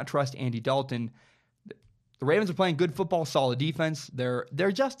I do not trust Andy Dalton. The Ravens are playing good football, solid defense. They're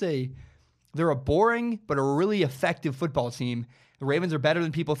a boring but a really effective football team. The Ravens are better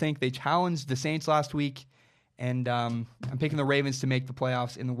than people think. They challenged the Saints last week, and I'm picking the Ravens to make the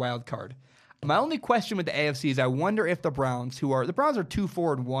playoffs in the wild card. My only question with the AFC is I wonder if the Browns are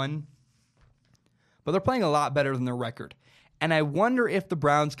 2-4-1, but they're playing a lot better than their record. And I wonder if the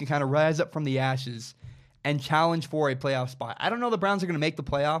Browns can kind of rise up from the ashes and challenge for a playoff spot. I don't know the Browns are going to make the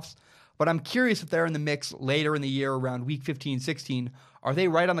playoffs, but I'm curious if they're in the mix later in the year around week 15, 16. Are they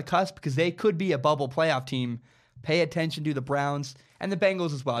right on the cusp? Because they could be a bubble playoff team. Pay attention to the Browns and the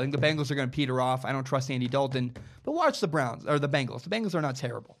Bengals as well. I think the Bengals are going to peter off. I don't trust Andy Dalton, but watch the Browns or the Bengals. The Bengals are not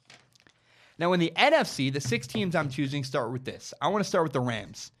terrible. Now in the NFC, the 6 teams I'm choosing start with this. I want to start with the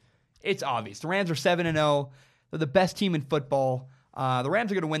Rams. It's obvious. The Rams are 7-0. They're the best team in football. The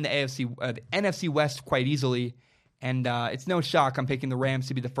Rams are going to win the NFC West quite easily, and it's no shock I'm picking the Rams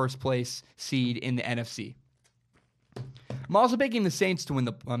to be the first place seed in the NFC. I'm also picking the Saints to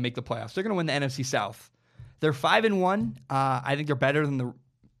make the playoffs. They're going to win the NFC South. They're 5-1. I think they're better than the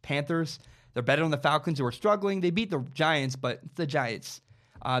Panthers. They're better than the Falcons, who are struggling. They beat the Giants, but it's the Giants.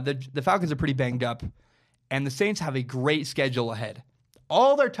 The Falcons are pretty banged up, and the Saints have a great schedule ahead.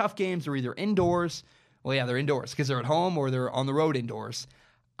 All their tough games are either indoors. Well, yeah, they're indoors because they're at home or they're on the road indoors.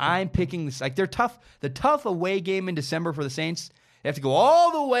 I'm picking this. Like, they're tough. The tough away game in December for the Saints, they have to go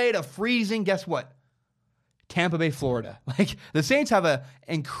all the way to freezing, guess what? Tampa Bay, Florida. Like, the Saints have an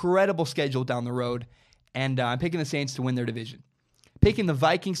incredible schedule down the road, and I'm picking the Saints to win their division. Picking the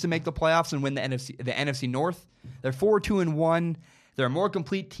Vikings to make the playoffs and win the NFC North. They're 4-2-1. They're a more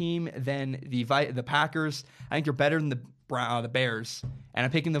complete team than the Packers. I think they're better than the Bears, and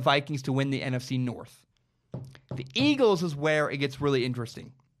I'm picking the Vikings to win the NFC North. The Eagles is where it gets really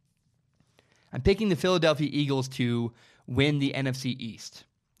interesting. I'm picking the Philadelphia Eagles to win the NFC East.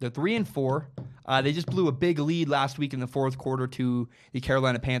 They're 3-4. They just blew a big lead last week in the fourth quarter to the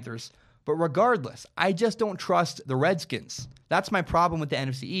Carolina Panthers. But regardless, I just don't trust the Redskins. That's my problem with the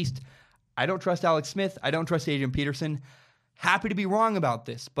NFC East. I don't trust Alex Smith. I don't trust Adrian Peterson. Happy to be wrong about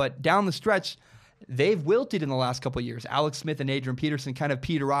this, but down the stretch, they've wilted in the last couple of years. Alex Smith and Adrian Peterson kind of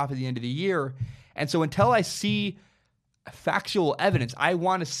peter off at the end of the year. And so until I see factual evidence, I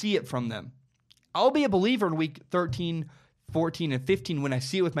want to see it from them. I'll be a believer in week 13, 14, and 15 when I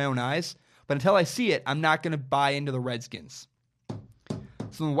see it with my own eyes. But until I see it, I'm not going to buy into the Redskins.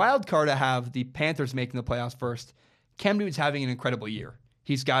 So in the wild card, I have the Panthers making the playoffs first. Cam Newton's having an incredible year.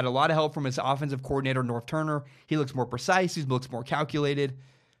 He's got a lot of help from his offensive coordinator, North Turner. He looks more precise. He looks more calculated.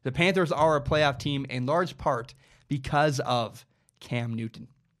 The Panthers are a playoff team in large part because of Cam Newton.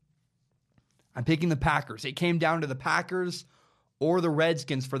 I'm picking the Packers. It came down to the Packers or the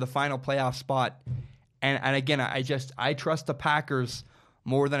Redskins for the final playoff spot. And again, I trust the Packers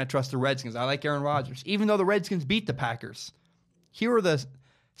more than I trust the Redskins. I like Aaron Rodgers. Even though the Redskins beat the Packers, here are the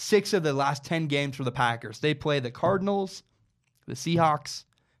 6 of the last 10 games for the Packers. They play the Cardinals, the Seahawks,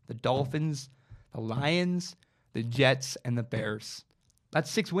 the Dolphins, the Lions, the Jets, and the Bears. That's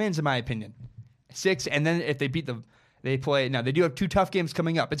 6 wins in my opinion. 6, and then if they beat they play. Now, they do have 2 tough games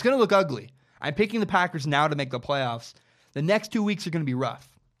coming up. It's going to look ugly. I'm picking the Packers now to make the playoffs. The next 2 weeks are going to be rough.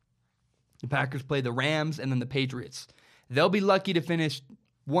 The Packers play the Rams and then the Patriots. They'll be lucky to finish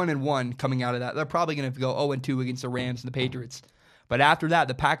 1-1 coming out of that. They're probably going to go 0-2 against the Rams and the Patriots. But after that,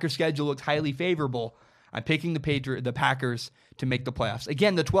 the Packers' schedule looks highly favorable. I'm picking the Packers to make the playoffs.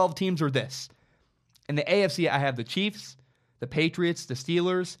 Again, the 12 teams are this. In the AFC, I have the Chiefs, the Patriots, the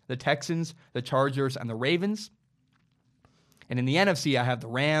Steelers, the Texans, the Chargers, and the Ravens. And in the NFC, I have the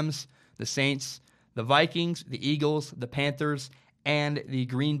Rams, the Saints, the Vikings, the Eagles, the Panthers, and the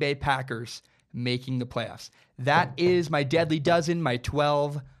Green Bay Packers making the playoffs. That is my Deadly Dozen, my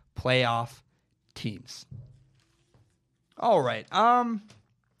 12 playoff teams. All right. I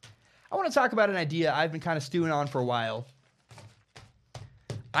want to talk about an idea I've been kind of stewing on for a while.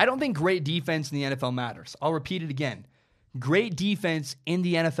 I don't think great defense in the NFL matters. I'll repeat it again. Great defense in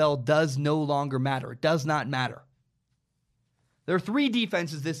the NFL does no longer matter. It does not matter. There are 3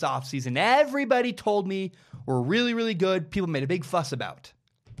 defenses this offseason everybody told me were really, really good. People made a big fuss about.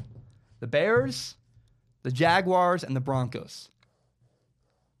 The Bears, the Jaguars, and the Broncos.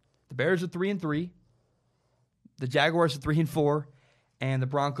 The Bears are 3-3. The Jaguars are 3-4. And the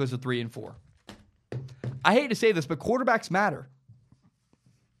Broncos are 3-4. I hate to say this, but quarterbacks matter.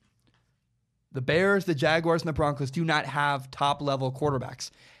 The Bears, the Jaguars, and the Broncos do not have top-level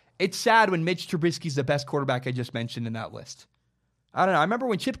quarterbacks. It's sad when Mitch Trubisky's the best quarterback I just mentioned in that list. I don't know. I remember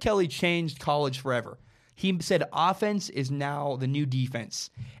when Chip Kelly changed college forever. He said offense is now the new defense.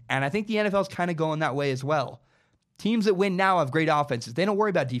 And I think the NFL is kind of going that way as well. Teams that win now have great offenses. They don't worry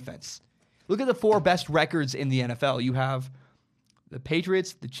about defense. Look at the 4 best records in the NFL. You have the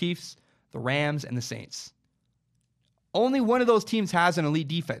Patriots, the Chiefs, the Rams, and the Saints. Only one of those teams has an elite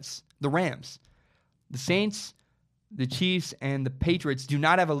defense, the Rams. The Saints, the Chiefs, and the Patriots do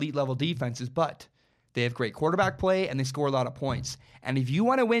not have elite-level defenses, but they have great quarterback play, and they score a lot of points. And if you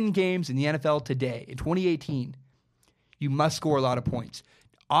want to win games in the NFL today, in 2018, you must score a lot of points.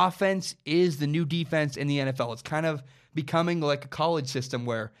 Offense is the new defense in the NFL. It's kind of becoming like a college system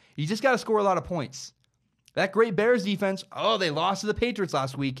where you just got to score a lot of points. That great Bears defense, they lost to the Patriots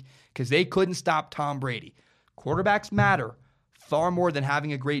last week because they couldn't stop Tom Brady. Quarterbacks matter far more than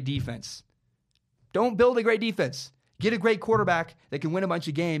having a great defense. Don't build a great defense. Get a great quarterback that can win a bunch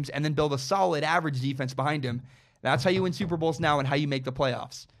of games and then build a solid average defense behind him. That's how you win Super Bowls now and how you make the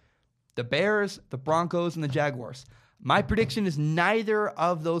playoffs. The Bears, the Broncos, and the Jaguars. My prediction is neither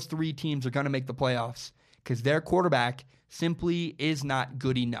of those 3 teams are going to make the playoffs because their quarterback simply is not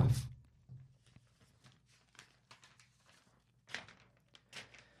good enough.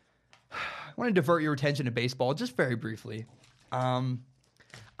 I want to divert your attention to baseball just very briefly. I'm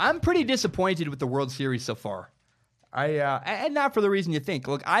pretty disappointed with the World Series so far. And not for the reason you think.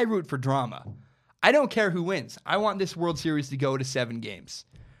 Look, I root for drama. I don't care who wins. I want this World Series to go to 7 games.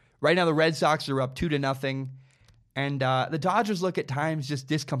 Right now, the Red Sox are up 2-0, and the Dodgers look at times just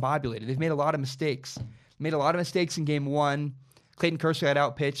discombobulated. They've made a lot of mistakes. Made a lot of mistakes in Game 1. Clayton Kershaw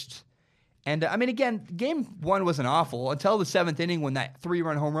got outpitched. And, again, Game 1 wasn't awful until the 7th inning when that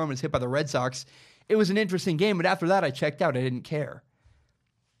 3-run home run was hit by the Red Sox. It was an interesting game, but after that, I checked out. I didn't care.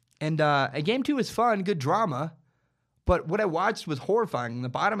 And Game 2 was fun, good drama. But what I watched was horrifying. In the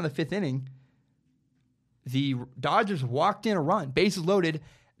bottom of the 5th inning, the Dodgers walked in a run, bases loaded.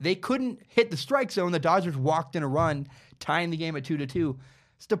 They couldn't hit the strike zone. The Dodgers walked in a run, tying the game at 2-2.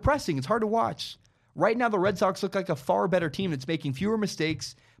 It's depressing. It's hard to watch. Right now, the Red Sox look like a far better team that's making fewer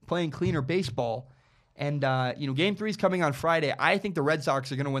mistakes, playing cleaner baseball. And, Game 3 is coming on Friday. I think the Red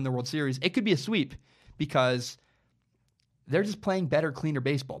Sox are going to win the World Series. It could be a sweep because they're just playing better, cleaner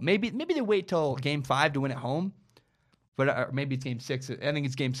baseball. Maybe they wait till Game 5 to win at home. But maybe it's Game 6. I think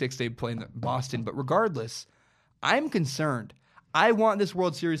it's Game 6 they play in Boston. But regardless, I'm concerned. I want this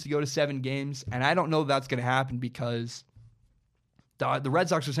World Series to go to 7 games, and I don't know if that's going to happen because the Red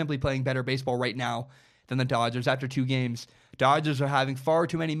Sox are simply playing better baseball right now than the Dodgers after 2 games. Dodgers are having far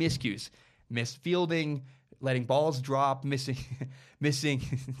too many miscues. Missed fielding, letting balls drop, missing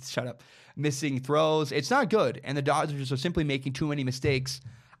throws. It's not good, and the Dodgers are simply making too many mistakes.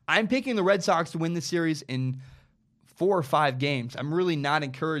 I'm picking the Red Sox to win this series in 4 or 5 games. I'm really not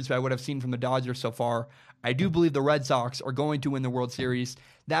encouraged by what I've seen from the Dodgers so far. I do believe the Red Sox are going to win the World Series.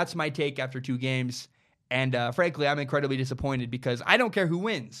 That's my take after 2 games. And frankly, I'm incredibly disappointed because I don't care who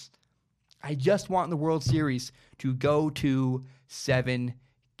wins. I just want the World Series to go to 7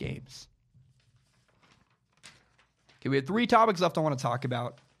 games. Okay, we have 3 topics left I want to talk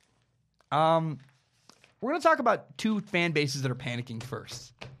about. We're going to talk about 2 fan bases that are panicking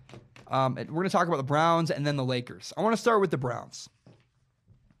first. We're going to talk about the Browns and then the Lakers. I want to start with the Browns.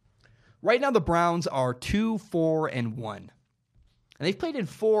 Right now, the Browns are 2-4-1. And they've played in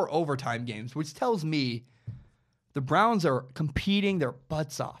 4 overtime games, which tells me the Browns are competing their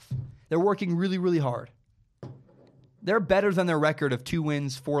butts off. They're working really, really hard. They're better than their record of 2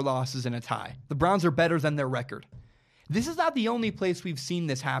 wins, 4 losses, and a tie. The Browns are better than their record. This is not the only place we've seen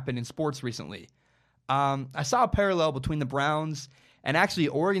this happen in sports recently. I saw a parallel between the Browns and actually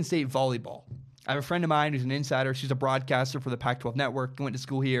Oregon State volleyball. I have a friend of mine who's an insider. She's a broadcaster for the Pac-12 network, went to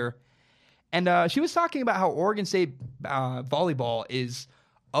school here. And she was talking about how Oregon State volleyball is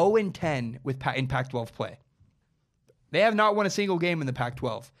 0-10 in Pac-12 play. They have not won a single game in the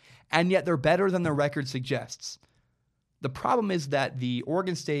Pac-12, and yet they're better than their record suggests. The problem is that the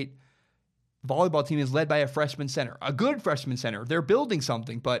Oregon State volleyball team is led by a freshman center, a good freshman center. They're building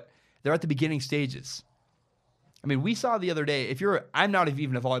something, but they're at the beginning stages. I mean, we saw the other day, I'm not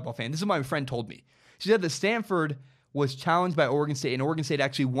even a volleyball fan. This is what my friend told me. She said that Stanford was challenged by Oregon State, and Oregon State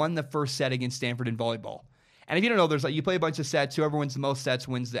actually won the first set against Stanford in volleyball. And if you don't know, you play a bunch of sets. Whoever wins the most sets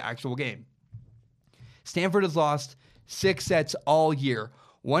wins the actual game. Stanford has lost 6 sets all year.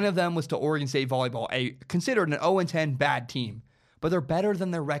 One of them was to Oregon State volleyball, considered an 0-10 bad team. But they're better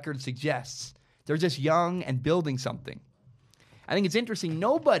than their record suggests. They're just young and building something. I think it's interesting.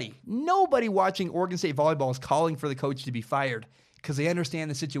 Nobody watching Oregon State volleyball is calling for the coach to be fired because they understand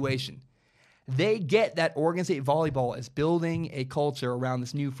the situation. They get that Oregon State volleyball is building a culture around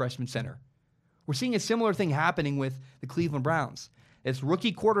this new freshman center. We're seeing a similar thing happening with the Cleveland Browns. It's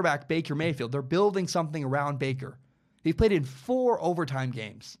rookie quarterback Baker Mayfield. They're building something around Baker. They've played in 4 overtime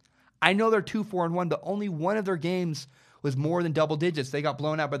games. I know they're 2-4-1, but only one of their games was more than double digits. They got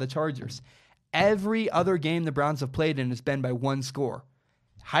blown out by the Chargers. Every other game the Browns have played in has been by 1 score.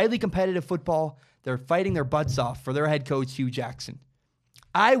 Highly competitive football. They're fighting their butts off for their head coach, Hugh Jackson.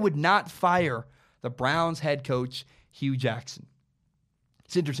 I would not fire the Browns head coach, Hugh Jackson.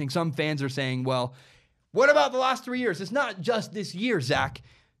 It's interesting. Some fans are saying, well, what about the last 3 years? It's not just this year, Zach.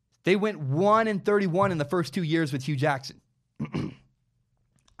 They went 1-31 in the first 2 years with Hugh Jackson.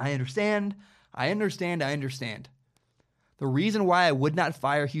 I understand. The reason why I would not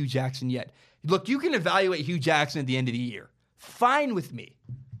fire Hugh Jackson yet. Look, you can evaluate Hugh Jackson at the end of the year. Fine with me.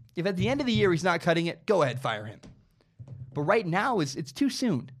 If at the end of the year he's not cutting it, go ahead, fire him. But right now, it's too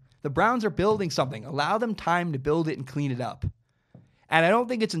soon. The Browns are building something. Allow them time to build it and clean it up. And I don't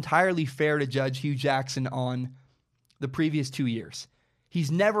think it's entirely fair to judge Hugh Jackson on the previous 2 years. He's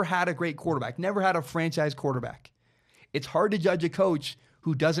never had a great quarterback, never had a franchise quarterback. It's hard to judge a coach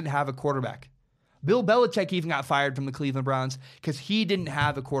who doesn't have a quarterback. Bill Belichick even got fired from the Cleveland Browns because he didn't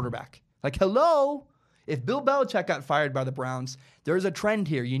have a quarterback. Like, hello? If Bill Belichick got fired by the Browns, there's a trend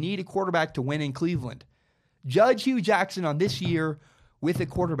here. You need a quarterback to win in Cleveland. Judge Hugh Jackson on this year with a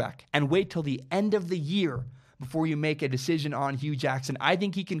quarterback and wait till the end of the year before you make a decision on Hugh Jackson. I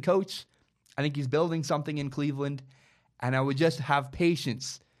think he can coach. I think he's building something in Cleveland. And I would just have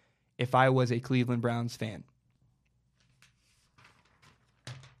patience if I was a Cleveland Browns fan.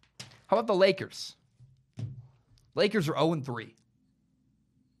 How about the Lakers? Lakers are 0-3.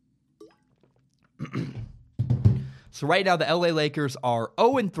 So right now, the LA Lakers are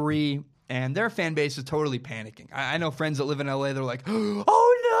 0-3, and their fan base is totally panicking. I know friends that live in LA, they're like,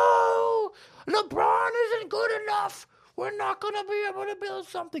 oh no, LeBron isn't good enough. We're not going to be able to build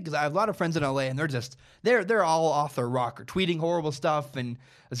something. Because I have a lot of friends in LA, and they're all off their rocker, tweeting horrible stuff. And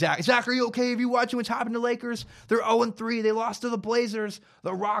Zach, are you okay? Have you watching what's happened to Lakers? They're 0-3. They lost to the Blazers,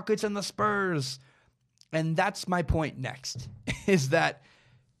 the Rockets, and the Spurs. And that's my point next, is that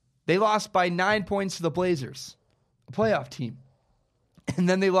they lost by 9 points to the Blazers, a playoff team. And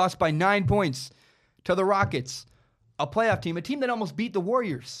then they lost by 9 points to the Rockets, a playoff team, a team that almost beat the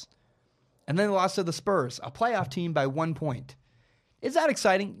Warriors. And then they lost to the Spurs, a playoff team, by 1 point. Is that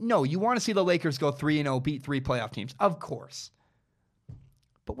exciting? No, you want to see the Lakers go 3-0, beat 3 playoff teams. Of course.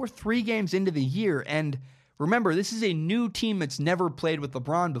 But we're 3 games into the year, and remember, this is a new team that's never played with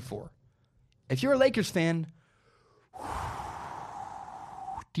LeBron before. If you're a Lakers fan,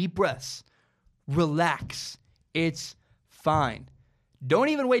 deep breaths, relax. It's fine. Don't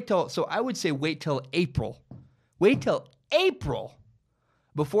even wait till April. Wait till April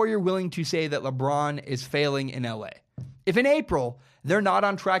before you're willing to say that LeBron is failing in LA. If in April they're not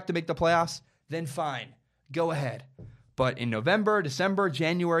on track to make the playoffs, then fine. Go ahead. But in November, December,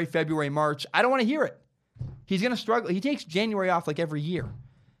 January, February, March, I don't want to hear it. He's going to struggle. He takes January off like every year.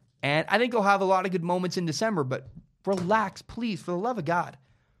 And I think he'll have a lot of good moments in December, but Relax, please, for the love of God.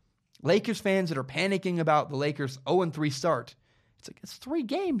 Lakers fans that are panicking about the Lakers 0-3 start. It's 3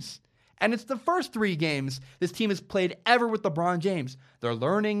 games. And it's the first 3 games this team has played ever with LeBron James. They're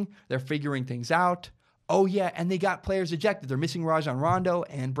learning. They're figuring things out. Oh, yeah, and they got players ejected. They're missing Rajon Rondo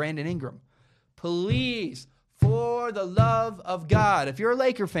and Brandon Ingram. Please, for the love of God, if you're a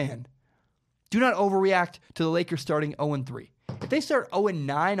Laker fan, do not overreact to the Lakers starting 0-3. If they start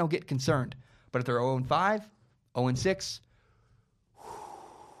 0-9, I'll get concerned. But if they're 0-5, 0-6,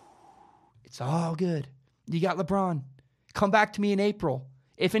 it's all good. You got LeBron. Come back to me in April.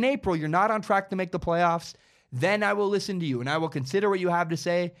 If in April you're not on track to make the playoffs, then I will listen to you and I will consider what you have to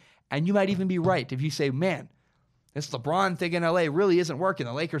say. And you might even be right if you say, man, this LeBron thing in LA really isn't working.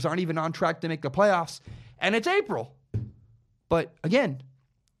 The Lakers aren't even on track to make the playoffs. And it's April. But again,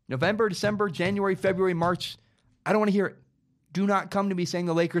 November, December, January, February, March, I don't want to hear it. Do not come to me saying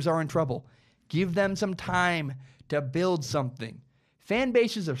the Lakers are in trouble. Give them some time to build something. Fan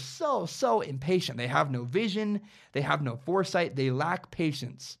bases are so impatient. They have no vision. They have no foresight. They lack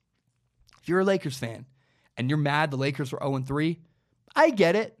patience. If you're a Lakers fan and you're mad the Lakers were 0-3, I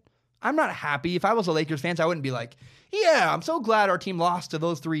get it. I'm not happy. If I was a Lakers fan, I wouldn't be like, yeah, I'm so glad our team lost to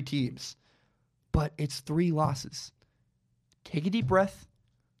those 3 teams. But it's 3 losses. Take a deep breath,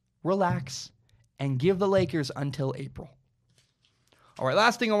 relax, and give the Lakers until April. All right,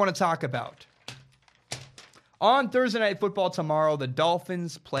 last thing I want to talk about. On Thursday Night Football tomorrow, the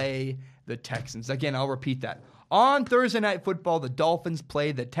Dolphins play the Texans. Again, I'll repeat that. On Thursday Night Football, the Dolphins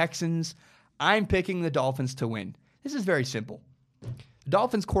play the Texans. I'm picking the Dolphins to win. This is very simple. The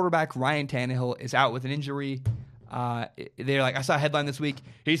Dolphins quarterback Ryan Tannehill is out with an injury. They're like, I saw a headline this week.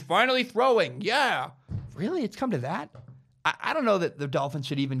 He's finally throwing. Yeah. Really? It's come to that? I don't know that the Dolphins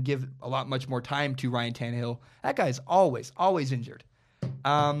should even give much more time to Ryan Tannehill. That guy's always injured.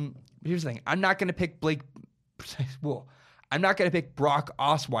 Here's the thing. I'm not going to pick I'm not going to pick Brock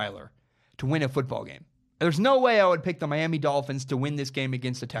Osweiler to win a football game. There's no way I would pick the Miami Dolphins to win this game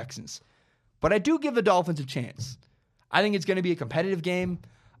against the Texans. But I do give the Dolphins a chance. I think it's going to be a competitive game.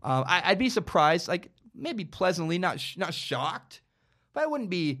 I'd be surprised, like maybe pleasantly, not shocked, but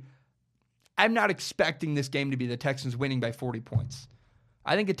I'm not expecting this game to be the Texans winning by 40 points.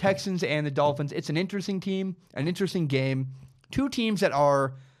 I think the Texans and the Dolphins, it's an interesting team, an interesting game. 2 teams that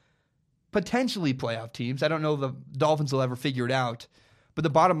are potentially playoff teams. I don't know if the Dolphins will ever figure it out. But the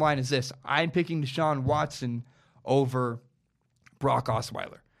bottom line is this. I'm picking Deshaun Watson over Brock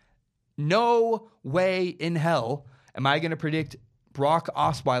Osweiler. No way in hell am I going to predict Brock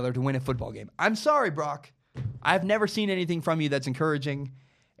Osweiler to win a football game. I'm sorry, Brock. I've never seen anything from you that's encouraging.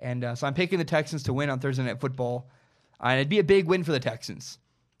 And so I'm picking the Texans to win on Thursday Night Football. And it'd be a big win for the Texans.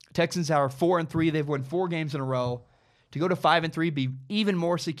 Texans are 4-3. They've won 4 games in a row. To go to 5-3, be even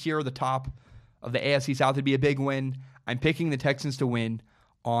more secure, the top of the AFC South, would be a big win. I'm picking the Texans to win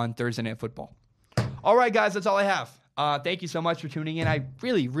on Thursday Night Football. All right, guys, that's all I have. Thank you so much for tuning in. I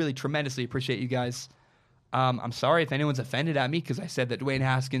really, really tremendously appreciate you guys. I'm sorry if anyone's offended at me because I said that Dwayne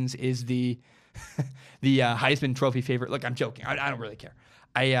Haskins is the Heisman Trophy favorite. Look, I'm joking. I don't really care.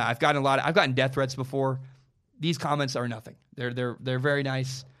 I've gotten death threats before. These comments are nothing. They're very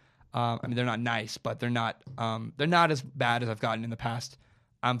nice. They're not nice, but they're not as bad as I've gotten in the past.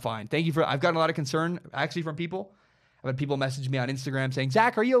 I'm fine. I've gotten a lot of concern actually from people. I've had people message me on Instagram saying,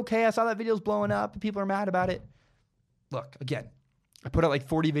 Zach, are you okay? I saw that video's blowing up. People are mad about it. Look, again, I put out like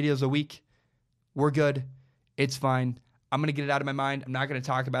 40 videos a week. We're good. It's fine. I'm going to get it out of my mind. I'm not going to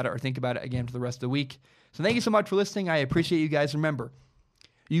talk about it or think about it again for the rest of the week. So thank you so much for listening. I appreciate you guys. Remember,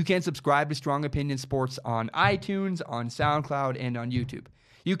 you can subscribe to Strong Opinion Sports on iTunes, on SoundCloud, and on YouTube.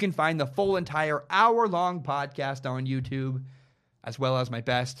 You can find the full entire hour-long podcast on YouTube, as well as my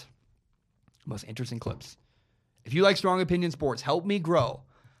best, most interesting clips. If you like Strong Opinion Sports, help me grow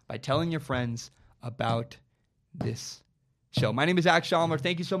by telling your friends about this show. My name is Zach Schaumler.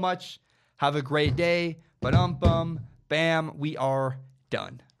 Thank you so much. Have a great day. Ba-dum-bum. Bam. We are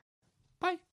done.